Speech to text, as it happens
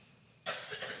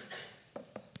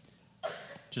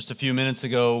Just a few minutes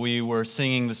ago, we were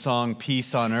singing the song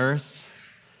Peace on Earth,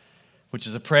 which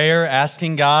is a prayer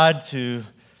asking God to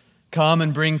come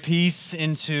and bring peace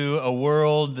into a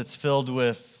world that's filled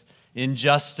with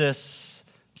injustice,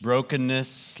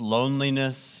 brokenness,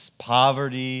 loneliness,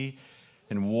 poverty,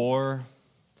 and war.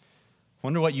 I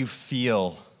wonder what you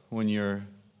feel when you're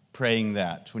praying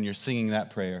that, when you're singing that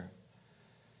prayer.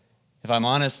 If I'm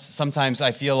honest, sometimes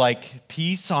I feel like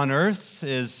peace on earth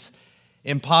is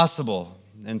impossible.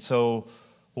 And so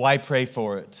why pray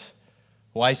for it?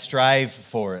 Why strive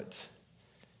for it?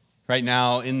 Right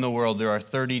now in the world, there are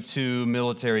 32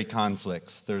 military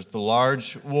conflicts. There's the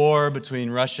large war between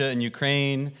Russia and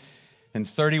Ukraine and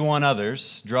 31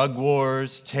 others: drug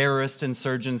wars, terrorist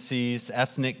insurgencies,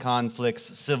 ethnic conflicts,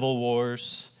 civil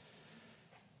wars.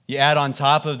 You add on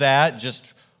top of that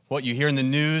just what you hear in the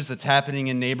news that's happening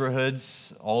in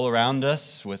neighborhoods all around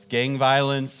us with gang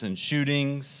violence and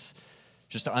shootings,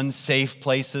 just unsafe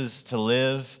places to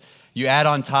live. You add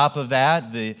on top of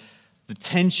that the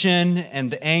tension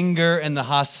and the anger and the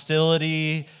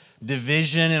hostility,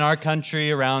 division in our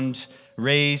country around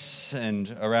race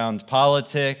and around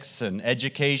politics and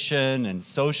education and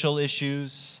social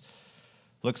issues.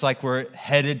 Looks like we're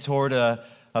headed toward a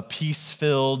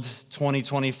peace-filled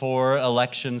 2024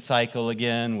 election cycle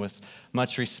again with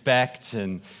much respect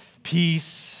and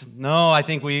peace. No, I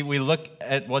think we look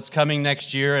at what's coming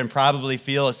next year and probably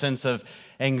feel a sense of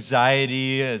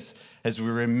anxiety as we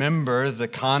remember the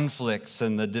conflicts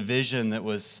and the division that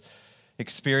was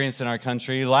experienced in our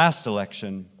country last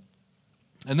election.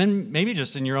 And then maybe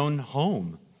just in your own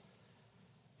home.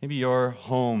 Maybe your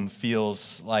home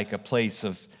feels like a place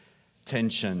of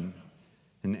tension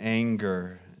and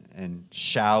anger and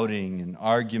shouting and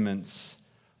arguments.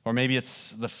 Or maybe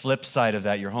it's the flip side of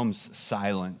that. Your home's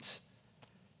silent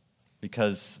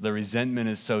because the resentment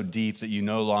is so deep that you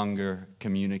no longer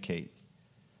communicate.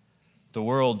 The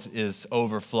world is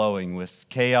overflowing with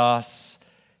chaos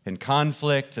and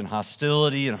conflict and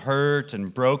hostility and hurt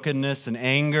and brokenness and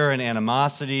anger and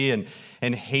animosity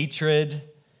and hatred.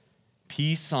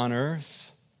 Peace on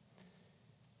earth,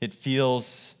 it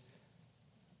feels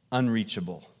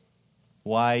unreachable.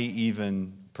 Why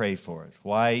even pray for it?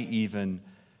 Why even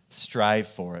strive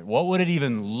for it? What would it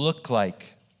even look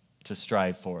like to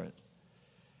strive for it?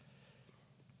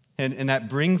 And that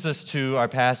brings us to our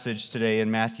passage today in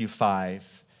Matthew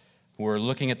 5. We're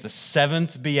looking at the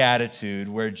seventh beatitude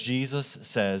where Jesus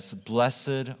says,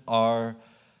 "Blessed are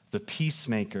the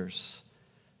peacemakers,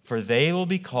 for they will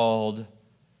be called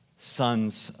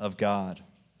sons of God."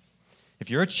 If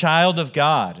you're a child of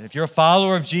God, if you're a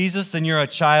follower of Jesus, then you're a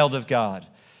child of God.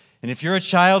 And if you're a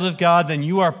child of God, then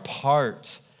you are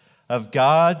part of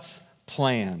God's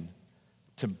plan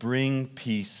to bring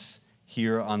peace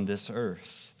here on this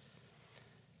earth.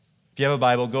 If you have a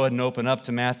Bible, go ahead and open up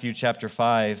to Matthew chapter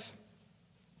 5.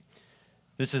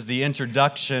 This is the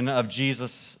introduction of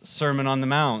Jesus' Sermon on the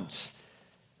Mount,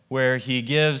 where he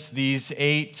gives these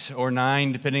 8 or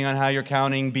 9, depending on how you're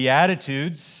counting,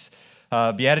 beatitudes.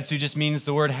 Beatitude just means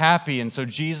the word happy. And so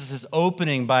Jesus is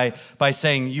opening by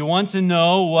saying, you want to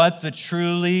know what the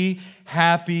truly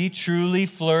happy, truly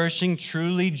flourishing,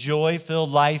 truly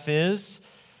joy-filled life is?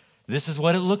 This is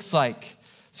what it looks like.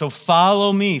 So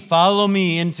follow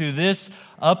me into this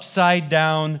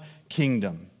upside-down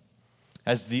kingdom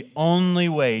as the only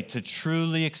way to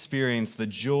truly experience the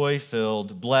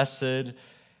joy-filled, blessed,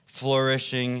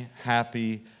 flourishing,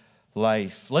 happy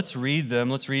life. Let's read them.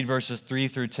 Let's read verses 3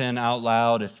 through 10 out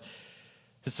loud. If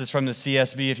this is from the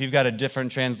CSB, if you've got a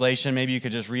different translation, maybe you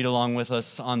could just read along with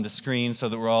us on the screen so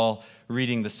that we're all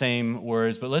reading the same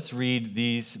words. But let's read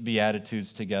these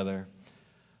Beatitudes together.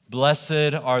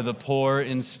 Blessed are the poor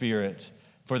in spirit,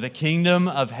 for the kingdom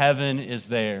of heaven is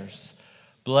theirs.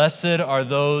 Blessed are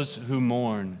those who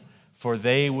mourn, for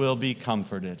they will be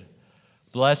comforted.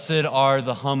 Blessed are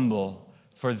the humble,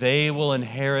 for they will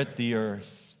inherit the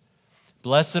earth.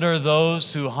 Blessed are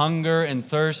those who hunger and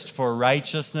thirst for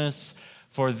righteousness,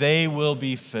 for they will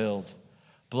be filled.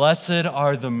 Blessed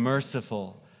are the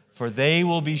merciful, for they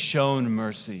will be shown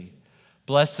mercy.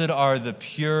 Blessed are the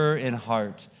pure in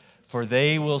heart, for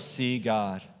they will see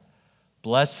God.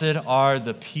 Blessed are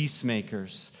the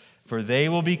peacemakers, for they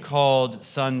will be called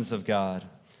sons of God.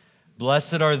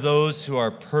 Blessed are those who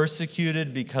are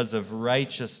persecuted because of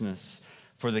righteousness,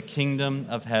 for the kingdom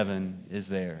of heaven is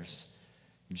theirs.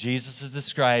 Jesus is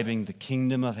describing the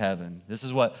kingdom of heaven. This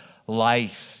is what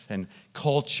life and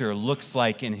culture looks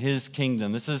like in his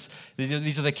kingdom.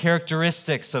 These are the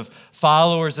characteristics of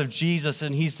followers of Jesus,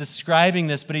 and he's describing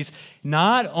this, but he's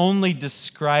not only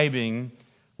describing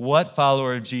what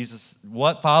followers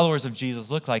of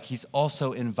Jesus look like, he's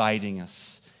also inviting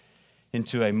us.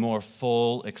 into a more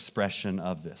full expression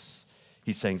of this.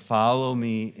 He's saying, follow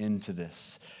me into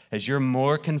this. As you're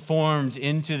more conformed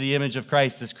into the image of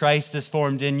Christ, as Christ is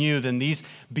formed in you, then these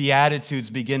Beatitudes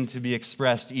begin to be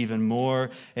expressed even more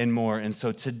and more. And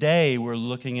so today we're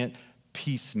looking at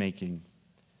peacemaking,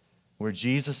 where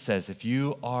Jesus says, if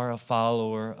you are a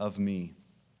follower of me,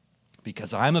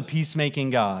 because I'm a peacemaking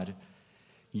God,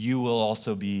 you will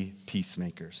also be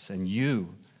peacemakers. And you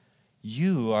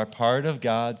are part of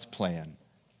God's plan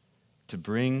to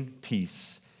bring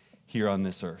peace here on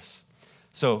this earth.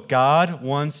 So God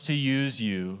wants to use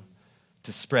you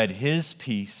to spread his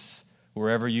peace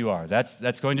wherever you are.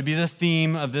 That's going to be the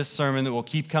theme of this sermon that we'll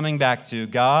keep coming back to.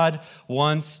 God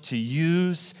wants to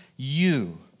use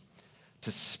you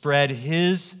to spread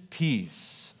his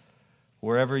peace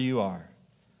wherever you are.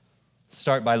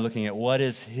 Start by looking at what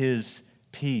is his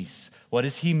peace. What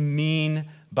does he mean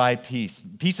by peace?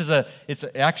 Peace it's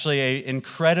actually an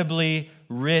incredibly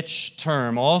rich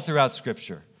term all throughout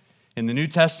Scripture. In the New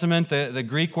Testament, the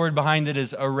Greek word behind it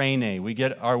is eirene. We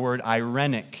get our word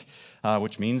irenic,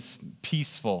 which means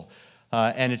peaceful.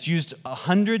 And it's used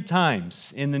 100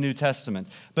 times in the New Testament.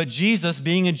 But Jesus,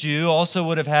 being a Jew, also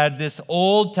would have had this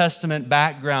Old Testament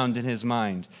background in his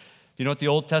mind. Do you know what the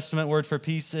Old Testament word for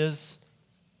peace is?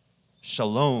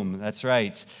 Shalom, that's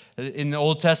right. In the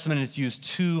Old Testament, it's used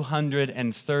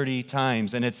 230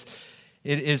 times. And it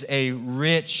is a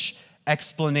rich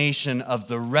explanation of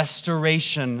the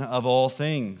restoration of all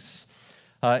things.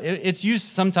 It's used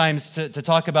sometimes to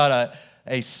talk about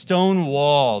a stone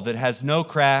wall that has no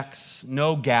cracks,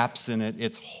 no gaps in it.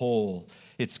 It's whole.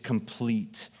 It's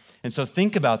complete. And so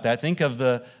think about that. Think of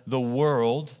the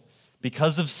world.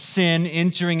 Because of sin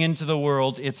entering into the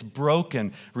world, it's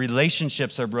broken.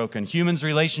 Relationships are broken. Humans'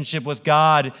 relationship with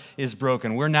God is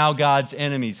broken. We're now God's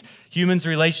enemies. Humans'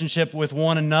 relationship with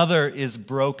one another is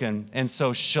broken. And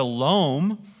so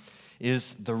shalom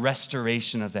is the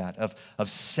restoration of that, of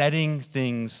setting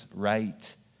things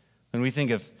right. When we think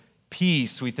of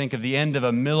peace, we think of the end of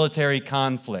a military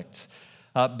conflict.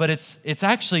 But it's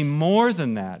actually more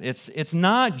than that. It's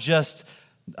not just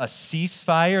a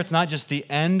ceasefire. It's not just the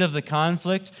end of the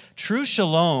conflict. True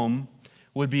shalom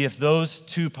would be if those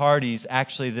two parties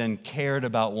actually then cared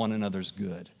about one another's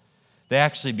good. They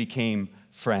actually became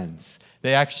friends.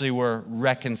 They actually were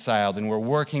reconciled and were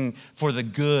working for the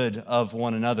good of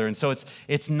one another. And so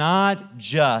it's not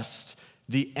just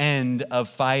the end of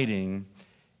fighting,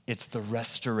 it's the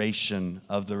restoration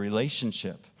of the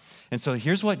relationship. And so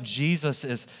here's what Jesus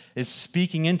is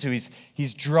speaking into.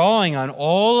 He's drawing on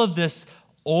all of this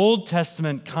Old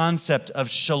Testament concept of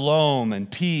shalom and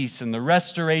peace and the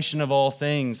restoration of all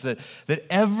things that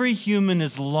every human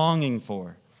is longing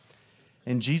for.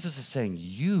 And Jesus is saying,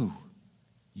 you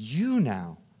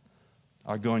now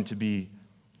are going to be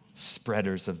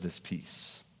spreaders of this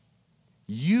peace.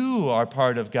 You are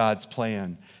part of God's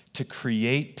plan to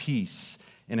create peace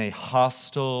in a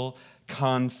hostile,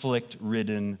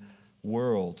 conflict-ridden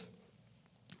world.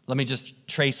 Let me just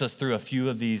trace us through a few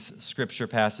of these scripture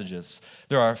passages.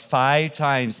 There are 5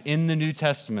 times in the New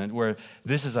Testament where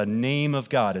this is a name of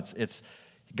God.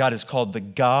 God is called the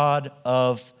God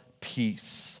of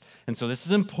peace. And so this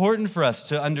is important for us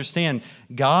to understand.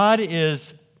 God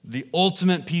is the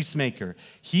ultimate peacemaker.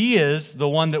 He is the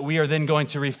one that we are then going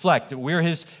to reflect. We're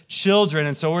his children,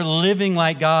 and so we're living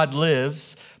like God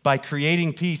lives by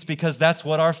creating peace because that's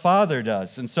what our Father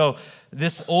does. And so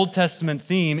this Old Testament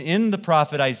theme in the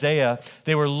prophet Isaiah,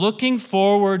 they were looking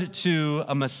forward to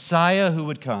a Messiah who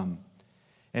would come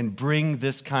and bring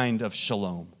this kind of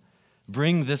shalom,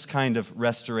 bring this kind of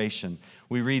restoration.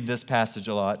 We read this passage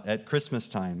a lot at Christmas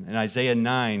time in Isaiah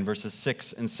 9, verses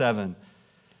 6 and 7.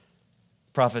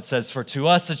 The prophet says, "For to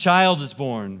us a child is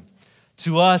born,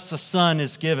 to us a son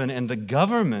is given, and the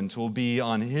government will be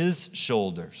on his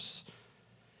shoulders.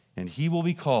 And he will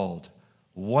be called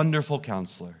Wonderful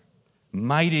Counselor,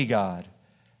 Mighty God,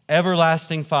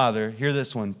 Everlasting Father," hear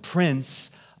this one,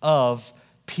 "Prince of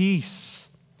Peace.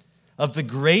 Of the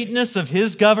greatness of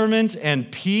his government and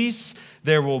peace,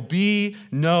 there will be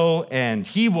no end.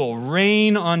 He will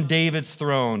reign on David's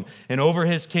throne and over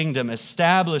his kingdom,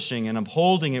 establishing and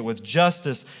upholding it with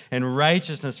justice and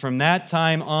righteousness from that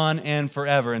time on and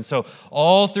forever." And so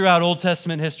all throughout Old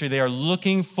Testament history, they are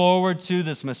looking forward to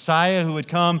this Messiah who would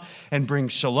come and bring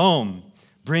shalom,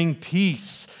 bring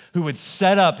peace, who would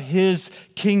set up his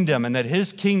kingdom, and that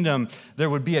his kingdom, there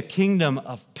would be a kingdom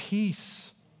of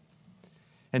peace.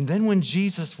 And then when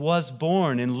Jesus was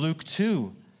born in Luke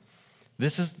 2,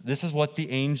 this is what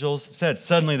the angels said.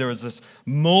 Suddenly there was this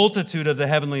multitude of the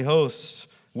heavenly hosts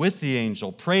with the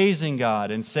angel, praising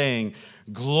God and saying,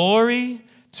 "Glory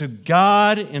to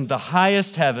God in the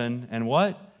highest heaven, and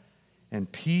what?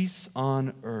 And peace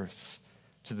on earth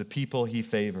to the people he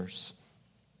favors.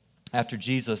 After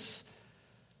Jesus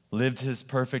lived his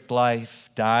perfect life,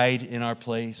 died in our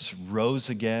place, rose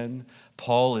again,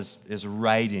 Paul is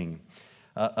writing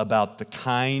about the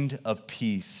kind of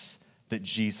peace that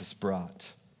Jesus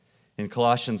brought. In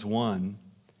Colossians 1,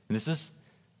 and this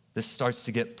starts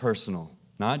to get personal.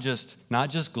 Not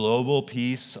just global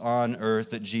peace on earth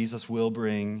that Jesus will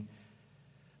bring,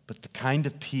 but the kind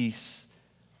of peace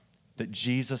that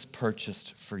Jesus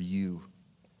purchased for you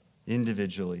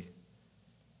individually.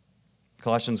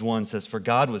 Colossians 1 says, "For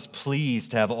God was pleased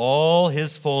to have all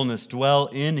his fullness dwell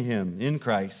in him, in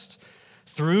Christ,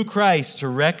 through Christ to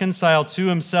reconcile to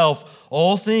himself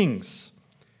all things,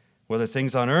 whether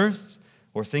things on earth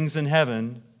or things in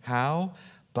heaven." How?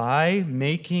 By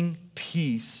making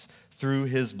peace through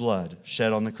his blood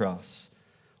shed on the cross.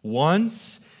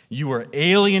 Once you were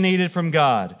alienated from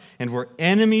God and were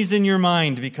enemies in your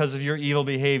mind because of your evil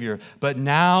behavior, but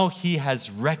now he has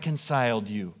reconciled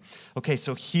you. Okay,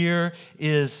 so here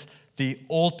is the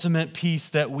ultimate peace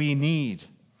that we need.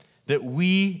 That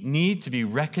we need to be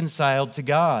reconciled to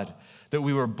God. That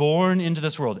we were born into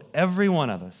this world, every one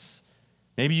of us.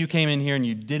 Maybe you came in here and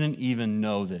you didn't even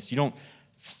know this. You don't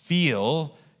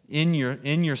feel in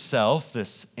yourself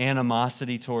this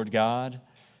animosity toward God,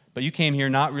 but you came here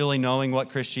not really knowing what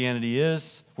Christianity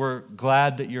is. We're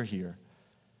glad that you're here.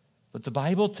 But the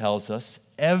Bible tells us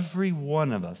every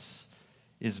one of us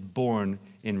is born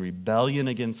in rebellion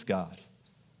against God,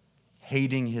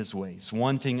 hating his ways,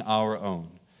 wanting our own.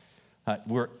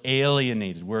 We're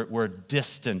alienated, we're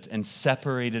distant and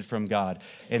separated from God.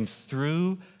 And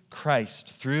through Christ,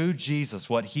 through Jesus,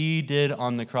 what he did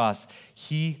on the cross,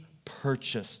 he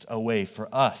purchased a way for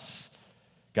us,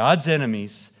 God's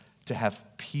enemies, to have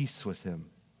peace with him.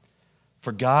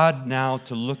 For God now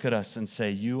to look at us and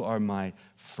say, "You are my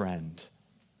friend."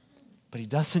 But he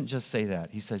doesn't just say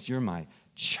that. He says, "You're my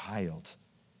child.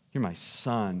 You're my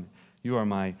son. You are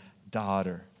my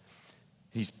daughter."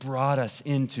 He's brought us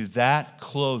into that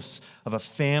close of a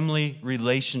family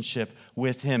relationship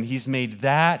with him. He's made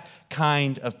that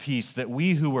kind of peace that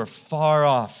we who were far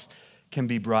off can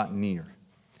be brought near.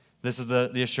 This is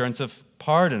the assurance of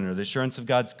pardon, or the assurance of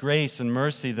God's grace and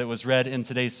mercy that was read in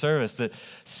today's service, that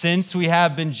since we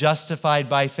have been justified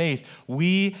by faith,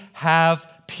 we have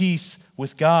peace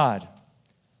with God.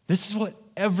 This is what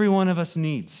every one of us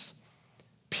needs.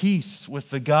 Peace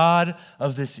with the God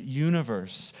of this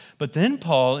universe. But then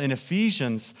Paul in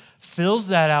Ephesians fills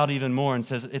that out even more and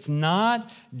says it's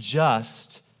not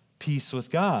just peace with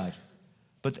God,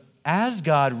 but as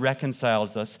God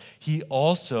reconciles us, he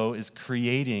also is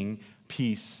creating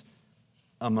peace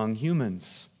among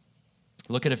humans.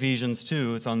 Look at Ephesians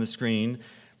 2, it's on the screen.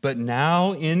 "But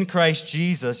now in Christ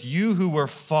Jesus, you who were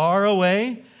far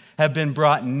away have been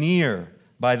brought near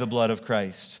by the blood of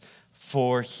Christ,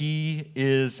 for he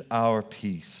is our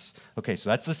peace." Okay, so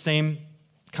that's the same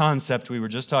concept we were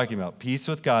just talking about. Peace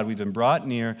with God. We've been brought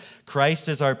near. Christ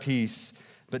is our peace.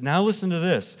 But now listen to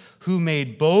this. "Who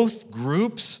made both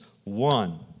groups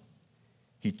one.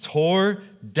 He tore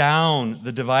down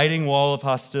the dividing wall of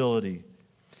hostility.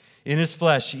 In his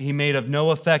flesh, he made of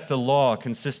no effect the law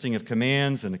consisting of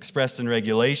commands and expressed in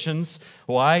regulations.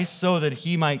 Why? So that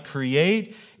he might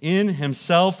create in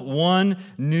himself one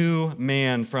new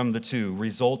man from the two,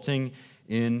 resulting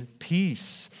in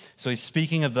peace." So he's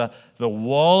speaking of the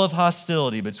wall of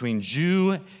hostility between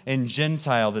Jew and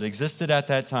Gentile that existed at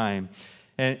that time.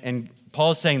 And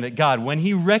Paul is saying that God, when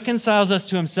he reconciles us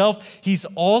to himself, he's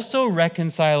also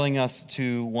reconciling us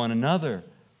to one another.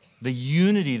 The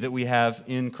unity that we have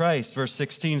in Christ. Verse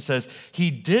 16 says,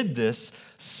 "He did this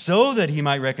so that he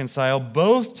might reconcile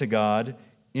both to God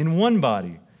in one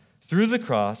body, through the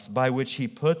cross by which he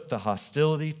put the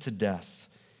hostility to death.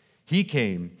 He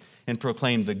came and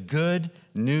proclaimed the good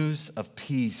news of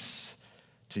peace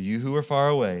to you who are far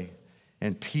away,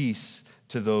 and peace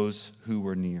to those who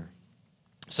were near."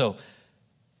 So,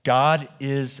 God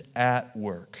is at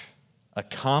work,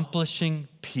 accomplishing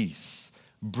peace,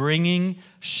 bringing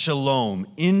shalom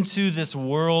into this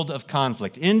world of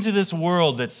conflict, into this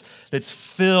world that's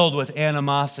filled with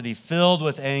animosity, filled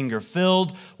with anger,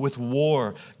 filled with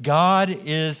war. God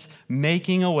is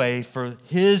making a way for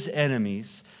his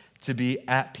enemies to be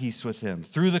at peace with him.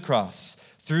 Through the cross,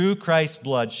 through Christ's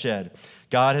blood shed,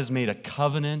 God has made a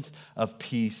covenant of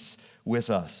peace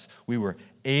with us. We were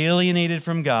alienated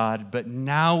from God, but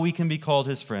now we can be called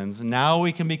his friends. Now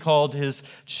we can be called his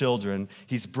children.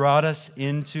 He's brought us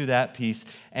into that peace.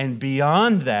 And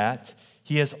beyond that,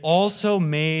 he has also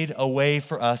made a way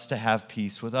for us to have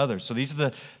peace with others. So these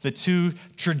are the two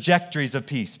trajectories of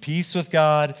peace. Peace with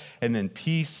God and then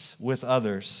peace with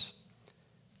others.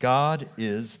 God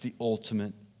is the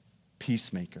ultimate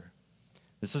peacemaker.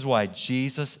 This is why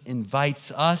Jesus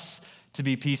invites us to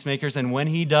be peacemakers. And when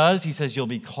he does, he says, you'll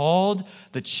be called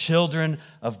the children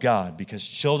of God, because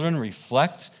children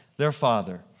reflect their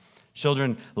father.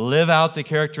 Children live out the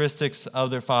characteristics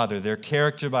of their father. They're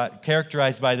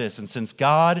characterized by this. And since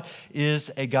God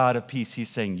is a God of peace, he's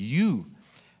saying, you,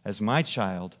 as my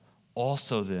child,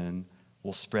 also then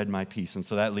will spread my peace. And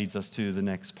so that leads us to the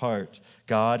next part.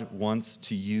 God wants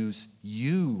to use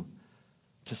you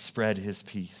to spread his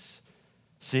peace.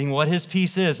 Seeing what his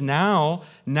peace is. Now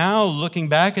looking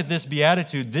back at this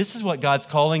beatitude, this is what God's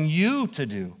calling you to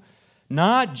do.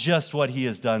 Not just what he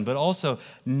has done, but also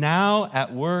now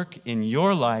at work in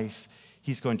your life,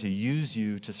 he's going to use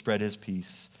you to spread his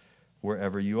peace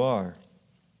wherever you are.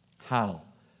 How?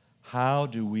 How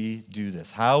do we do this?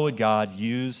 How would God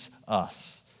use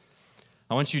us?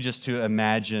 I want you just to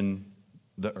imagine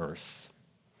the earth.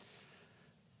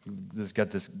 It's got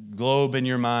this globe in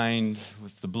your mind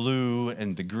with the blue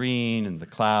and the green and the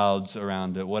clouds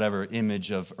around it, whatever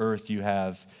image of earth you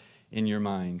have in your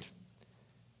mind.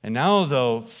 And now,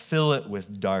 though, fill it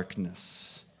with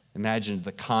darkness. Imagine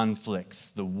the conflicts,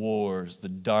 the wars, the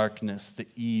darkness, the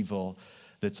evil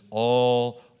that's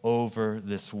all over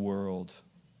this world.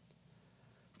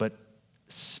 But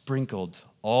sprinkled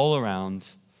all around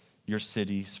your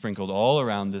city, sprinkled all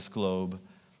around this globe,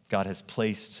 God has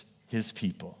placed his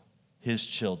people, his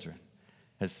children,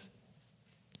 as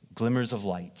glimmers of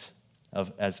light,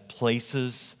 as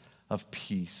places of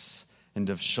peace and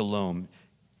of shalom.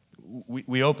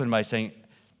 We open by saying,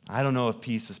 I don't know if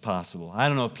peace is possible. I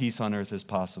don't know if peace on earth is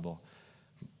possible.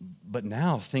 But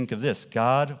now think of this.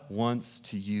 God wants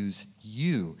to use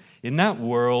you. In that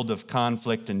world of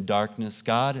conflict and darkness,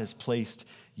 God has placed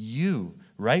you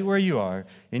right where you are,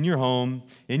 in your home,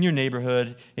 in your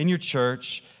neighborhood, in your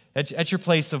church, at your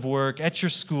place of work, at your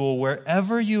school,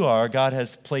 wherever you are, God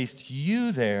has placed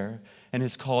you there and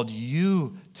has called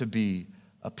you to be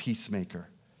a peacemaker,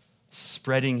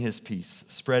 spreading his peace,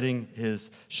 spreading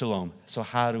his shalom. So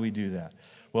how do we do that?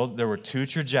 Well, there were two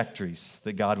trajectories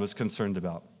that God was concerned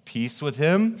about. Peace with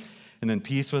him and then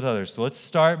peace with others. So let's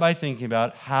start by thinking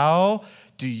about, how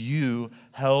do you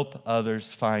help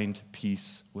others find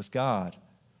peace with God?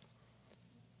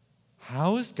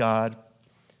 How is God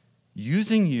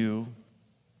using you,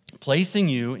 placing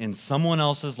you in someone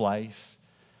else's life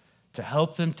to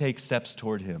help them take steps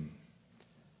toward him,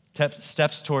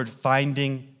 steps toward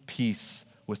finding peace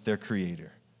with their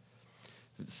Creator?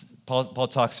 Paul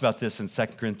talks about this in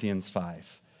 2 Corinthians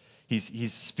 5.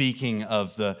 He's speaking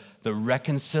of the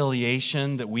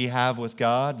reconciliation that we have with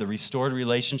God, the restored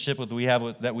relationship that we have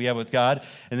with God,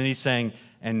 and then he's saying,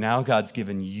 and now God's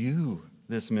given you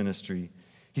this ministry.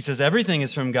 He says, everything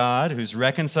is from God, who's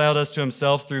reconciled us to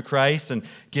himself through Christ and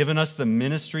given us the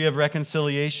ministry of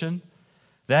reconciliation.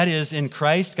 That is, in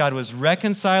Christ, God was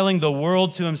reconciling the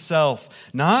world to himself,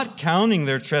 not counting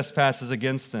their trespasses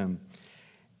against them.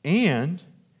 And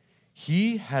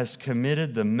he has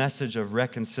committed the message of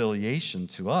reconciliation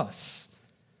to us.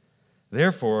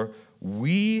 Therefore,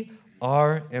 we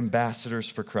are ambassadors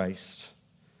for Christ.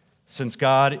 Since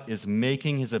God is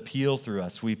making his appeal through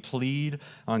us, we plead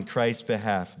on Christ's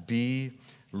behalf, be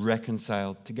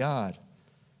reconciled to God.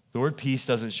 The word peace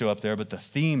doesn't show up there, but the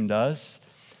theme does.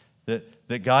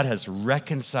 That God has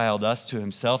reconciled us to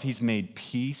himself. He's made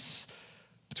peace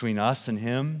between us and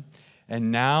him. And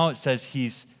now it says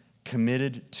he's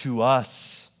committed to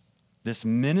us this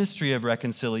ministry of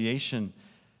reconciliation.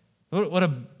 What a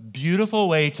beautiful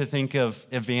way to think of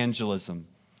evangelism,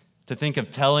 to think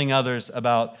of telling others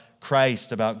about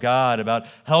Christ, about God, about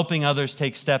helping others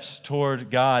take steps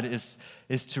toward God,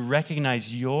 is to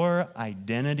recognize your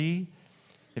identity,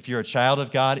 if you're a child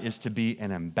of God, is to be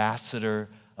an ambassador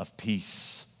of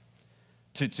peace.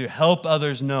 To help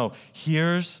others know,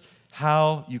 here's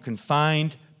how you can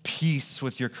find peace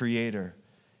with your Creator.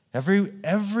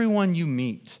 Everyone you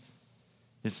meet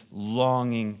is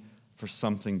longing for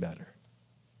something better.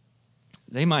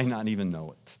 They might not even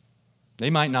know it.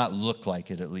 They might not look like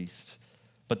it, at least.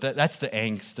 But that's the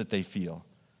angst that they feel.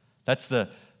 That's the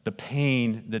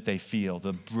pain that they feel,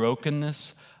 the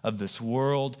brokenness of this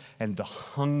world and the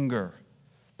hunger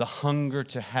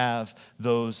to have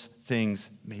those things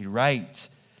made right.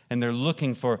 And they're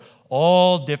looking for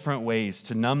all different ways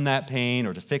to numb that pain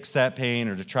or to fix that pain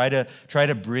or to try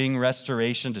to bring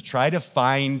restoration, to try to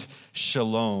find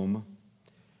shalom.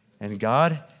 And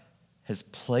God has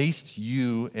placed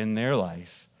you in their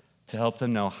life to help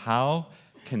them know, how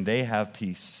can they have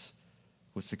peace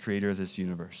with the creator of this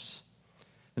universe?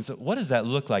 And so what does that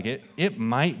look like? It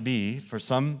might be for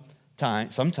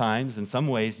sometimes in some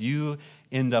ways you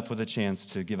end up with a chance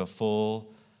to give a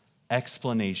full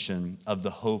explanation of the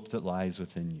hope that lies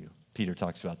within you. Peter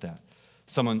talks about that.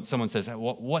 Someone says,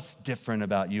 what's different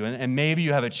about you? And maybe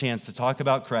you have a chance to talk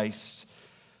about Christ,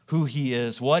 who he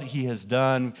is, what he has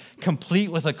done, complete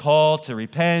with a call to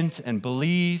repent and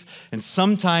believe. And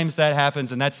sometimes that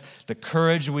happens, and that's the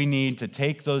courage we need to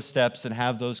take those steps and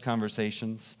have those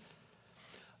conversations.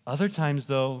 Other times,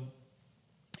 though,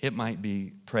 it might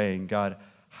be praying, God,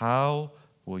 how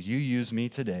will you use me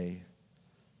today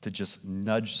to just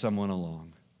nudge someone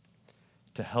along,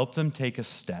 to help them take a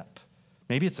step?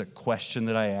 Maybe it's a question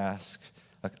that I ask,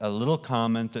 a little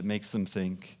comment that makes them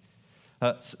think.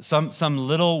 Some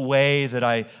little way that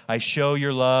I show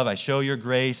your love, I show your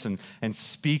grace, and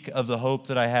speak of the hope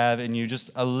that I have in you. Just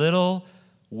a little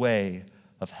way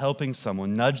of helping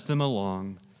someone, nudge them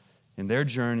along in their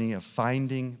journey of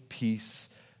finding peace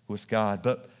with God.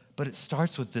 But it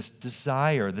starts with this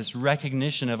desire, this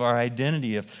recognition of our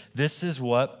identity, of this is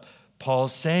what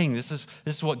Paul's saying. This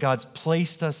is what God's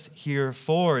placed us here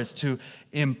for, is to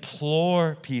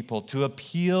implore people, to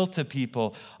appeal to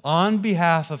people on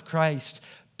behalf of Christ.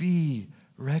 Be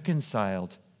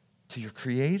reconciled to your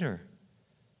Creator,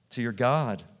 to your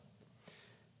God.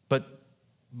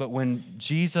 But when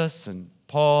Jesus and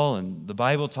Paul and the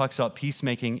Bible talks about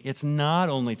peacemaking, it's not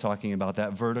only talking about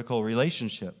that vertical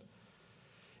relationship.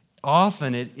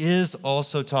 Often it is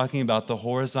also talking about the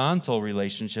horizontal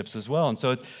relationships as well. And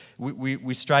so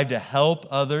we strive to help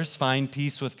others find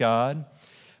peace with God,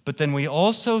 but then we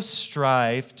also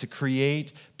strive to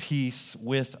create peace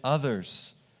with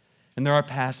others. And there are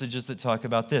passages that talk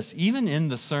about this. Even in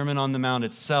the Sermon on the Mount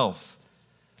itself,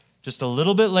 just a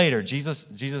little bit later,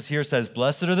 Jesus here says,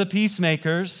 "Blessed are the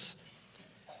peacemakers,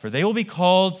 for they will be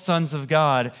called sons of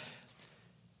God."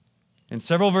 And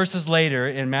several verses later,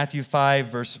 in Matthew 5,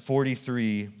 verse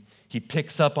 43, he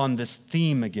picks up on this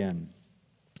theme again.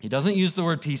 He doesn't use the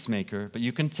word peacemaker, but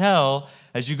you can tell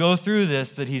as you go through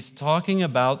this that he's talking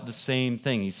about the same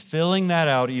thing. He's filling that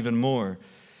out even more.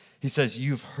 He says,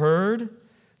 "You've heard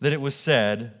that it was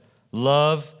said,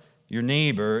 'Love your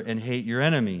neighbor and hate your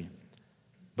enemy.'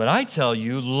 But I tell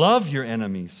you, love your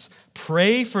enemies.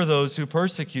 Pray for those who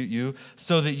persecute you,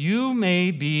 so that you may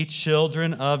be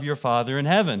children of your Father in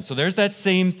heaven." So there's that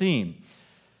same theme.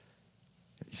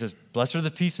 He says, "Blessed are the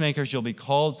peacemakers, you'll be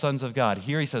called sons of God."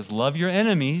 Here he says, "Love your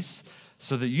enemies,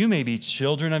 so that you may be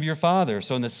children of your Father."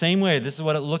 So in the same way, this is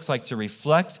what it looks like to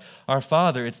reflect our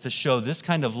Father. It's to show this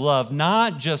kind of love,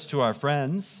 not just to our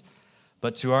friends,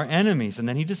 but to our enemies. And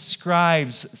then he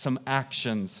describes some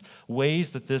actions,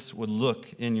 ways that this would look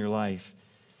in your life.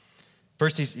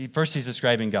 First, he's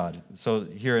describing God. So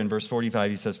here in verse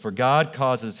 45, he says, "For God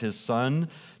causes his sun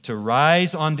to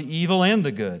rise on the evil and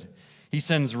the good. He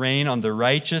sends rain on the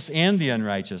righteous and the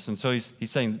unrighteous." And so he's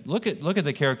saying, look at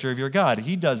the character of your God.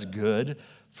 He does good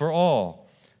for all,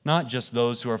 not just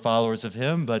those who are followers of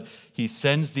him, but he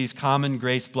sends these common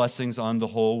grace blessings on the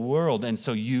whole world. And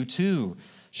so you too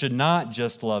should not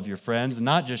just love your friends,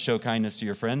 not just show kindness to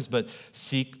your friends, but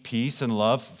seek peace and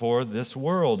love for this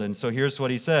world. And so here's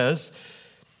what he says: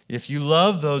 "If you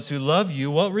love those who love you,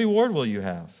 what reward will you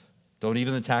have? Don't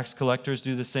even the tax collectors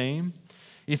do the same?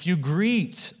 If you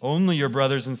greet only your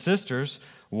brothers and sisters,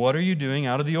 what are you doing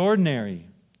out of the ordinary?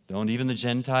 Don't even the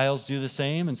Gentiles do the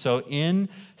same?" And so in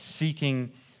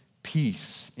seeking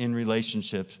peace in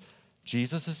relationships,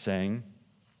 Jesus is saying,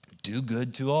 do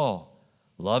good to all.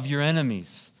 Love your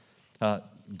enemies.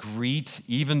 Greet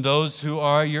even those who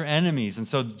are your enemies. And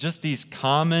so just these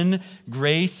common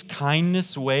grace,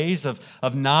 kindness ways of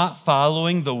not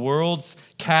following the world's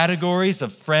categories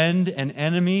of friend and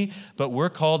enemy, but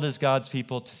we're called as God's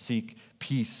people to seek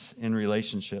peace in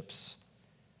relationships.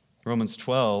 Romans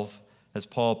 12, as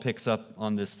Paul picks up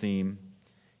on this theme,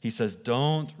 he says,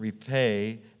 "Don't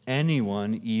repay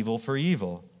anyone evil for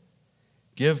evil.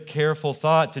 Give careful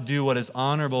thought to do what is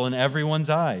honorable in everyone's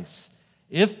eyes.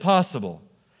 If possible,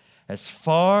 as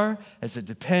far as it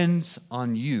depends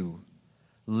on you,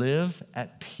 live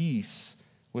at peace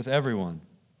with everyone."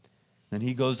 Then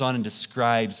he goes on and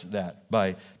describes that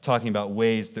by talking about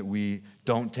ways that we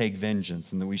don't take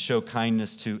vengeance and that we show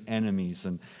kindness to enemies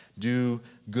and do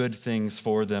good things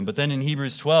for them. But then in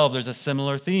Hebrews 12, there's a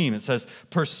similar theme. It says,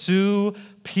 "Pursue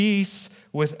peace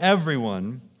with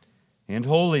everyone and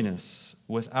holiness.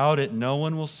 Without it, no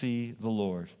one will see the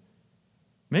Lord.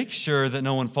 Make sure that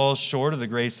no one falls short of the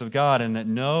grace of God and that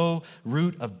no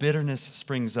root of bitterness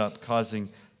springs up, causing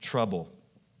trouble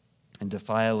and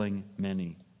defiling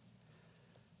many."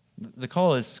 The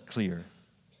call is clear.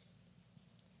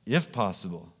 if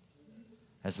possible,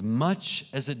 as much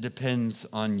as it depends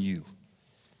on you,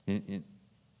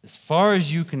 as far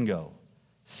as you can go,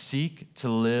 seek to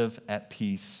live at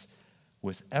peace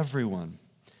with everyone.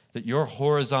 That your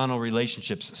horizontal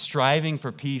relationships, striving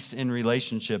for peace in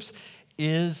relationships,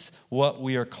 is what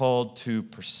we are called to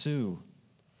pursue.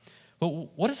 But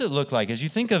what does it look like? As you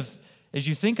think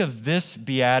of this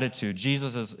beatitude,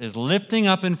 Jesus is lifting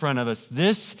up in front of us.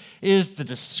 This is the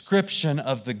description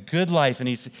of the good life, and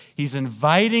he's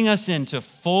inviting us into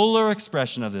fuller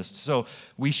expression of this. So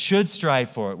we should strive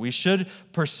for it. We should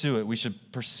pursue it. We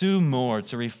should pursue more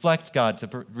to reflect God,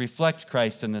 to reflect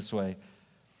Christ in this way.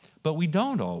 But we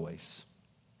don't always.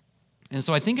 And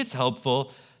so I think it's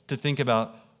helpful to think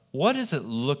about, what does it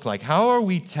look like? How are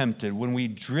we tempted when we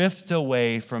drift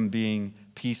away from being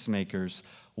peacemakers?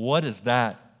 What does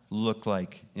that look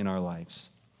like in our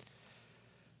lives?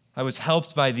 I was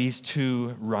helped by these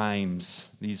two rhymes,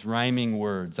 these rhyming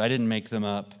words. I didn't make them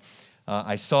up.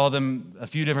 I saw them a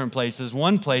few different places.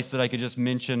 One place that I could just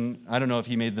mention, I don't know if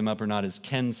he made them up or not, is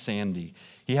Ken Sande.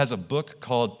 He has a book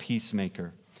called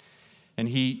Peacemaker. And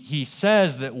he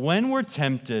says that when we're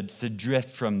tempted to drift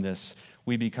from this,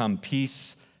 we become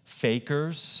peace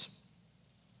fakers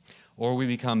or we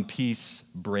become peace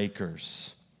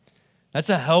breakers. That's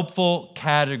a helpful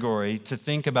category to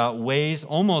think about ways,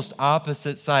 almost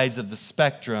opposite sides of the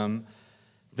spectrum,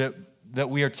 that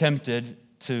we are tempted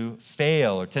to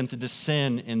fail or tempted to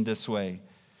sin in this way.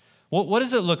 What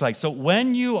does it look like? So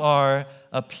when you are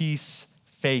a peace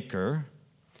faker,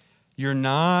 you're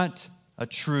not a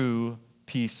true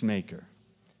peacemaker.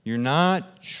 You're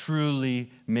not truly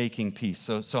making peace.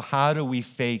 So how do we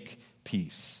fake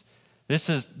peace?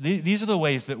 These are the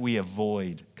ways that we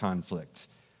avoid conflict.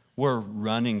 We're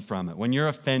running from it. When you're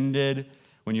offended,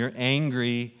 when you're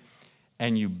angry,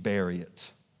 and you bury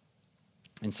it.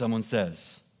 And someone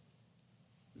says,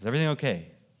 "Is everything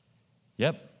okay?"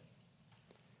 "Yep."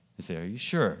 You say, "Are you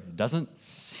sure?" "It doesn't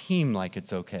seem like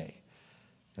it's okay."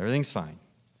 "Everything's fine.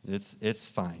 It's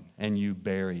fine." And you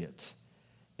bury it.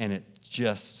 And it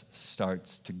just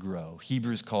starts to grow.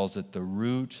 Hebrews calls it the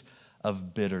root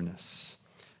of bitterness.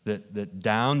 That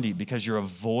down deep, because you're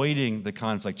avoiding the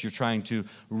conflict, you're trying to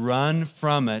run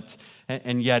from it,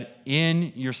 and yet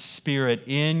in your spirit,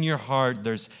 in your heart,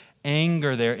 there's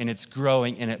anger there, and it's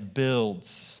growing, and it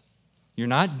builds. You're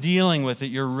not dealing with it,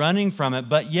 you're running from it,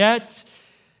 but yet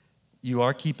you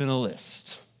are keeping a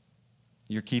list.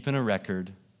 You're keeping a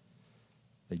record.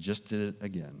 They just did it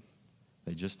again.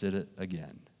 They just did it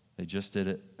again. They just did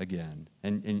it again.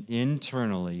 And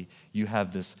internally, you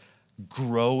have this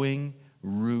growing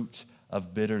root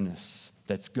of bitterness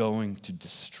that's going to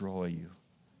destroy you.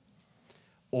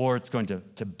 Or it's going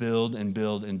to build and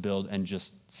build and build and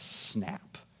just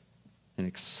snap and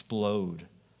explode.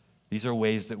 These are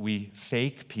ways that we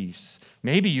fake peace.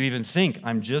 Maybe you even think,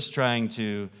 I'm just trying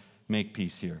to make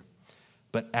peace here.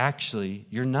 But actually,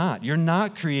 you're not. You're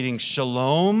not creating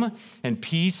shalom and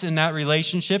peace in that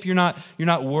relationship. You're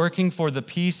not working for the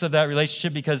peace of that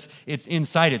relationship because it's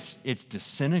inside, it's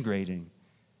disintegrating.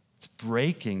 It's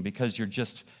breaking because you're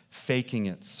just faking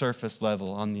it surface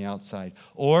level on the outside.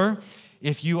 Or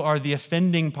if you are the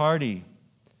offending party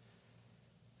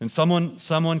and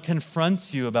someone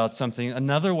confronts you about something,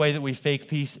 another way that we fake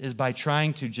peace is by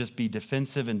trying to just be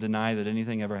defensive and deny that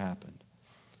anything ever happened.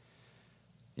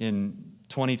 In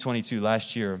 2022,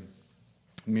 last year,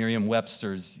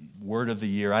 Merriam-Webster's word of the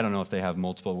year, I don't know if they have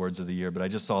multiple words of the year, but I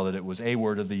just saw that it was a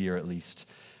word of the year at least,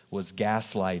 was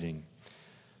gaslighting.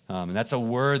 And that's a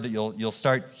word that you'll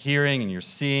start hearing and you're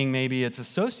seeing maybe. It's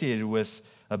associated with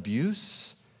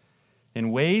abuse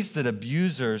in ways that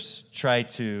abusers try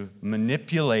to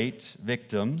manipulate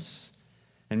victims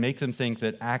and make them think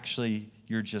that actually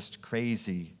you're just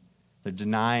crazy. They're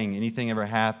denying anything ever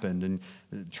happened and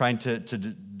trying to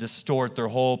distort their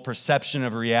whole perception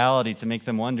of reality to make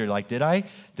them wonder, like, did I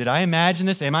imagine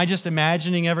this? Am I just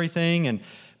imagining everything?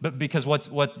 But because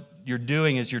what you're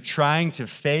doing is you're trying to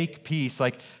fake peace,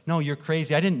 like, no, you're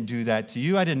crazy. I didn't do that to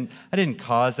you. I didn't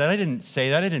cause that. I didn't say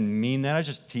that. I didn't mean that. I was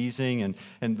just teasing.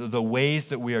 And the ways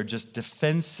that we are just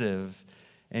defensive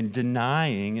and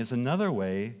denying is another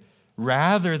way,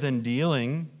 rather than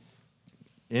dealing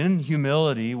in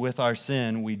humility with our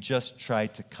sin, we just try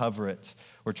to cover it.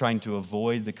 We're trying to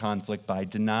avoid the conflict by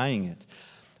denying it.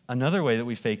 Another way that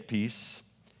we fake peace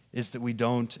is that we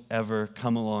don't ever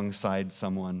come alongside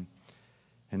someone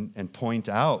and point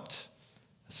out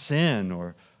sin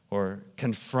or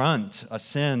confront a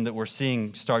sin that we're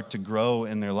seeing start to grow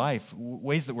in their life,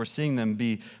 ways that we're seeing them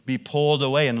be pulled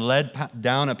away and led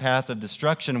down a path of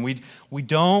destruction. We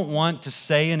don't want to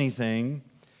say anything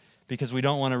because we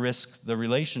don't want to risk the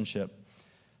relationship.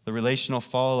 the relational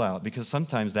fallout, because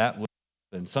sometimes that will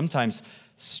happen. Sometimes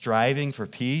striving for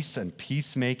peace and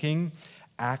peacemaking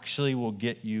actually will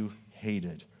get you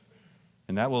hated.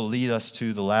 And that will lead us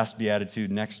to the last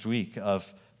beatitude next week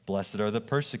of blessed are the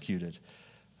persecuted.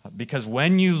 Because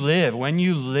when you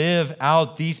live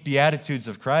out these beatitudes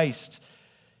of Christ,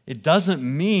 it doesn't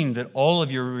mean that all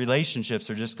of your relationships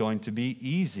are just going to be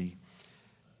easy.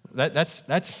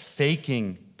 That's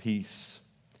faking peace.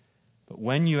 But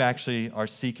when you actually are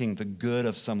seeking the good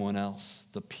of someone else,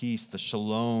 the peace, the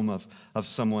shalom of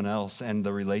someone else and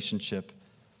the relationship,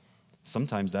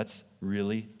 sometimes that's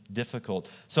really difficult.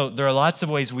 So there are lots of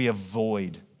ways we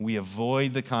avoid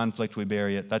the conflict, we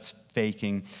bury it. That's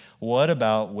faking. What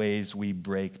about ways we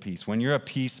break peace? When you're a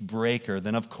peace breaker,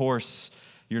 then of course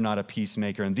you're not a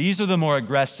peacemaker. And these are the more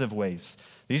aggressive ways.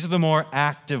 These are the more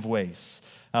active ways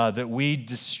that we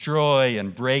destroy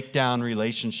and break down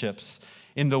relationships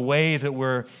in the way that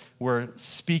we're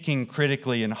speaking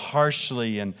critically and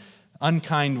harshly and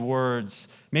unkind words.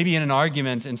 Maybe in an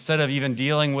argument, instead of even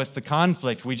dealing with the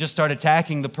conflict, we just start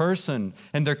attacking the person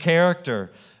and their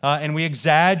character, and we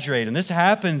exaggerate. And this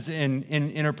happens in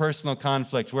interpersonal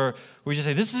conflict, where we just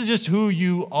say, this is just who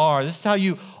you are. This is how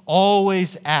you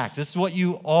always act. This is what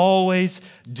you always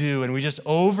do. And we just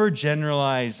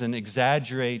overgeneralize and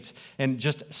exaggerate and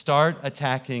just start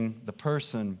attacking the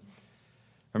person.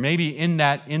 Or maybe in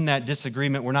that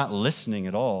disagreement, we're not listening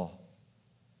at all.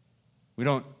 We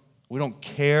don't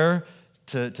care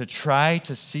to try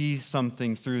to see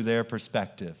something through their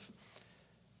perspective,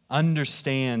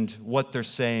 understand what they're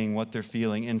saying, what they're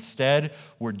feeling. Instead,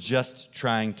 we're just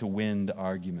trying to win the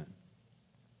argument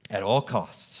at all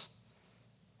costs.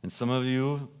 And some of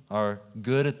you are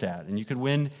good at that, and you could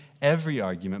win every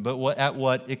argument, but at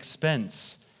what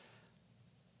expense?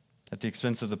 At the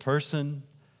expense of the person,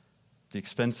 the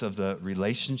expense of the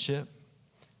relationship.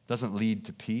 Doesn't lead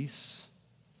to peace.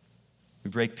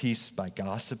 We break peace by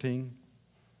gossiping,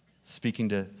 speaking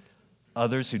to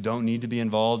others who don't need to be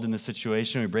involved in the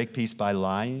situation. We break peace by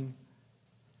lying.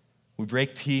 We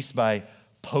break peace by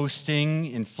posting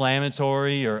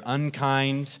inflammatory or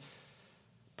unkind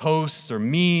posts or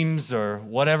memes or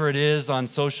whatever it is on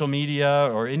social media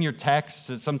or in your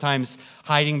texts, sometimes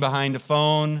hiding behind a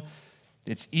phone.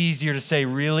 It's easier to say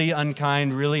really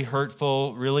unkind, really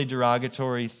hurtful, really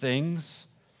derogatory things.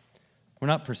 We're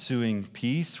not pursuing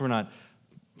peace. We're not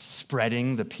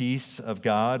spreading the peace of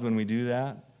God when we do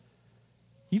that.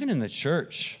 Even in the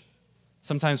church,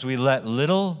 sometimes we let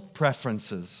little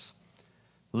preferences,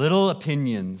 little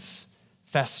opinions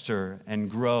fester and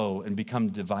grow and become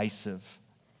divisive.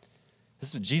 This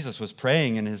is what Jesus was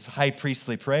praying in his high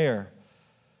priestly prayer.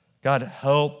 God,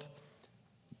 help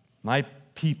my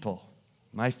people,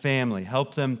 my family,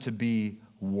 help them to be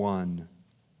one,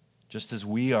 just as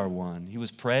we are one. He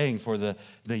was praying for the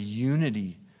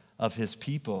unity of his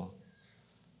people,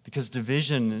 because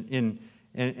division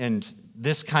and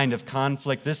this kind of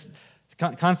conflict, this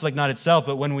conflict not itself,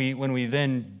 but when we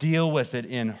then deal with it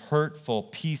in hurtful,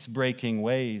 peace-breaking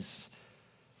ways,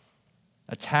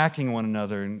 attacking one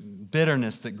another and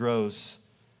bitterness that grows,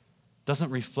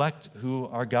 doesn't reflect who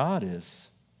our God is.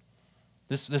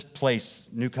 This place,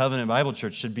 New Covenant Bible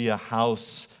Church, should be a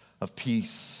house of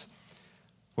peace,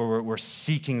 where we're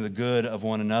seeking the good of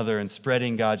one another and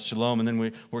spreading God's shalom. And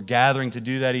then we're gathering to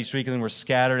do that each week, and then we're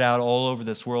scattered out all over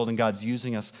this world, and God's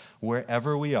using us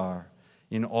wherever we are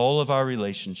in all of our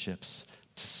relationships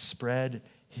to spread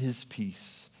his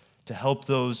peace, to help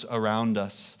those around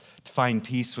us to find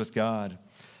peace with God,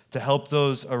 to help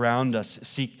those around us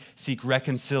seek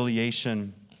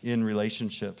reconciliation in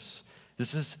relationships.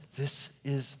 This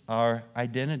is our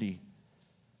identity.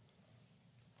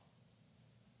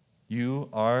 You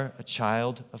are a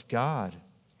child of God.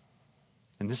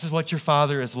 And this is what your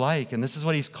Father is like. And this is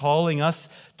what he's calling us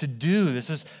to do. This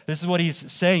is what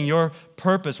he's saying. Your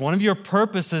purpose, one of your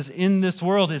purposes in this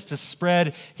world is to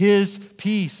spread his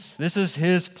peace. This is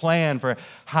his plan for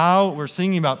how we're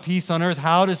singing about peace on earth.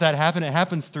 How does that happen? It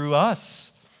happens through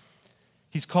us.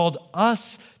 He's called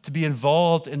us to be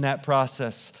involved in that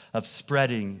process of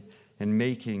spreading and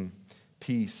making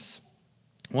peace.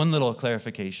 One little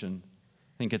clarification.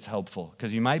 I think it's helpful,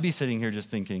 because you might be sitting here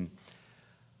just thinking,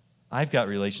 I've got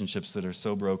relationships that are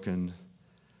so broken,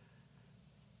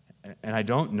 and I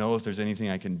don't know if there's anything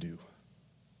I can do.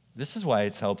 This is why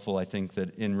it's helpful, I think,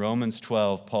 that in Romans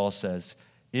 12, Paul says,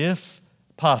 if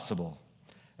possible,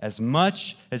 as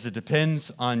much as it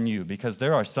depends on you, because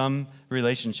there are some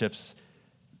relationships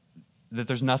that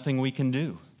there's nothing we can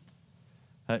do.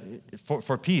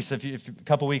 For peace, if a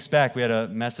couple weeks back, we had a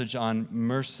message on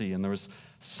mercy, and there was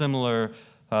similar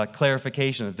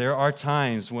clarification that there are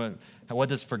times when What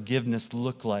does forgiveness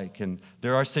look like? And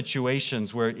there are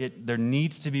situations where there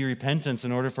needs to be repentance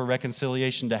in order for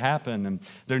reconciliation to happen. And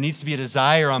there needs to be a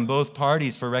desire on both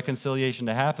parties for reconciliation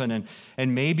to happen.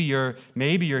 And maybe you're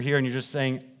here and you're just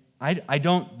saying,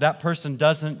 that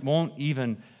person won't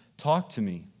even talk to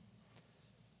me.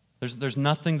 There's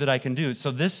nothing that I can do.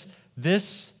 So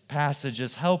this passage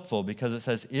is helpful because it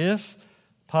says, if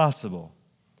possible,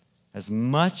 as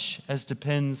much as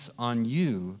depends on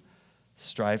you,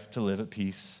 strive to live at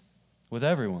peace with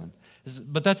everyone.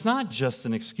 But that's not just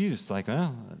an excuse like,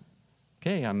 well,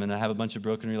 okay, I'm going to have a bunch of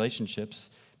broken relationships,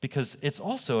 because it's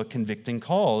also a convicting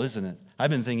call, isn't it?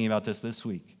 I've been thinking about this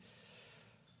week.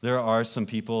 There are some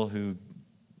people who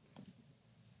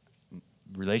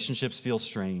relationships feel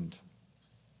strained.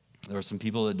 There are some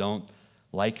people that don't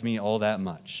like me all that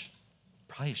much.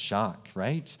 Probably a shock,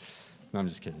 right? No, I'm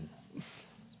just kidding.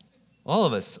 All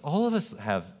of us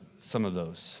have some of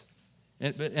those.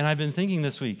 And I've been thinking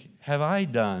this week, have I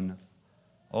done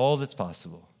all that's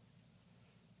possible,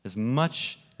 as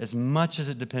much as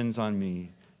it depends on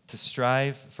me, to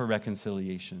strive for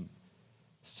reconciliation,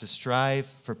 to strive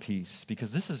for peace?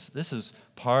 Because this is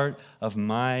part of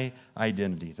my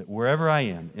identity, that wherever I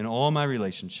am, in all my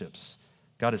relationships,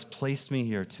 God has placed me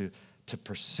here to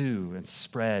pursue and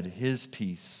spread his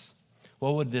peace.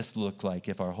 What would this look like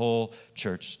if our whole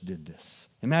church did this?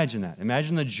 Imagine that.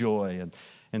 Imagine the joy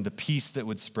and the peace that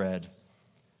would spread.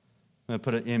 I'm going to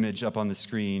put an image up on the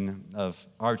screen of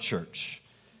our church.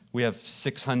 We have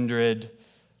 600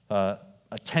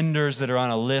 attenders that are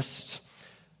on a list,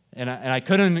 and I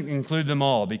couldn't include them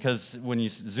all because when you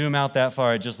zoom out that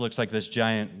far, it just looks like this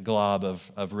giant glob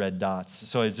of red dots.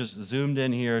 So I just zoomed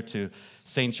in here to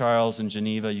St. Charles and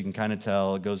Geneva. You can kind of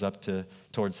tell it goes up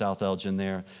towards South Elgin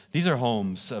there. These are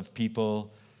homes of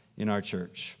people in our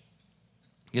church.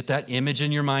 Get that image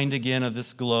in your mind again of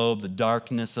this globe, the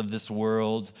darkness of this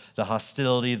world, the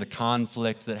hostility, the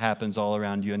conflict that happens all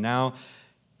around you. And now,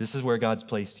 this is where God's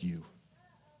placed you.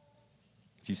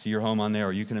 If you see your home on there,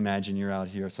 or you can imagine you're out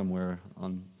here somewhere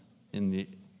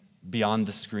beyond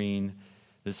the screen,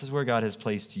 this is where God has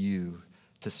placed you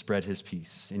to spread his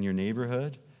peace in your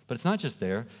neighborhood. But it's not just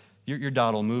there. Your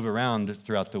dot will move around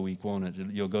throughout the week, won't it?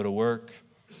 You'll go to work,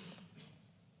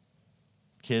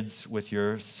 kids with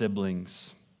your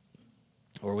siblings,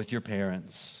 or with your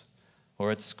parents,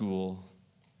 or at school,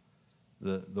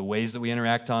 the ways that we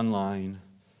interact online,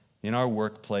 in our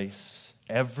workplace,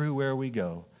 everywhere we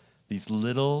go, these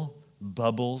little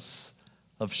bubbles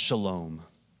of shalom,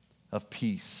 of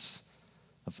peace,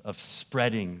 of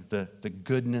spreading the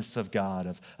goodness of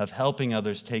God, of helping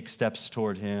others take steps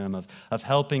toward him, of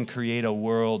helping create a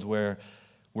world where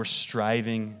we're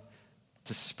striving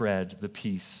to spread the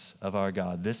peace of our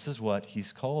God. This is what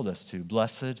he's called us to.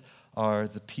 Blessed are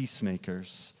the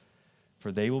peacemakers,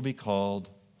 for they will be called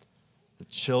the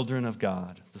children of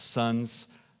God, the sons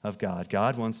of God.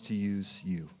 God wants to use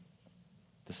you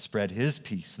to spread his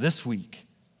peace this week,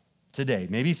 today.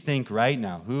 Maybe think right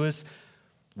now,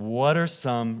 what are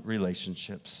some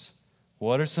relationships?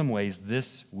 What are some ways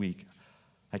this week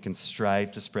I can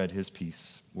strive to spread his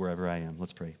peace wherever I am?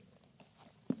 Let's pray.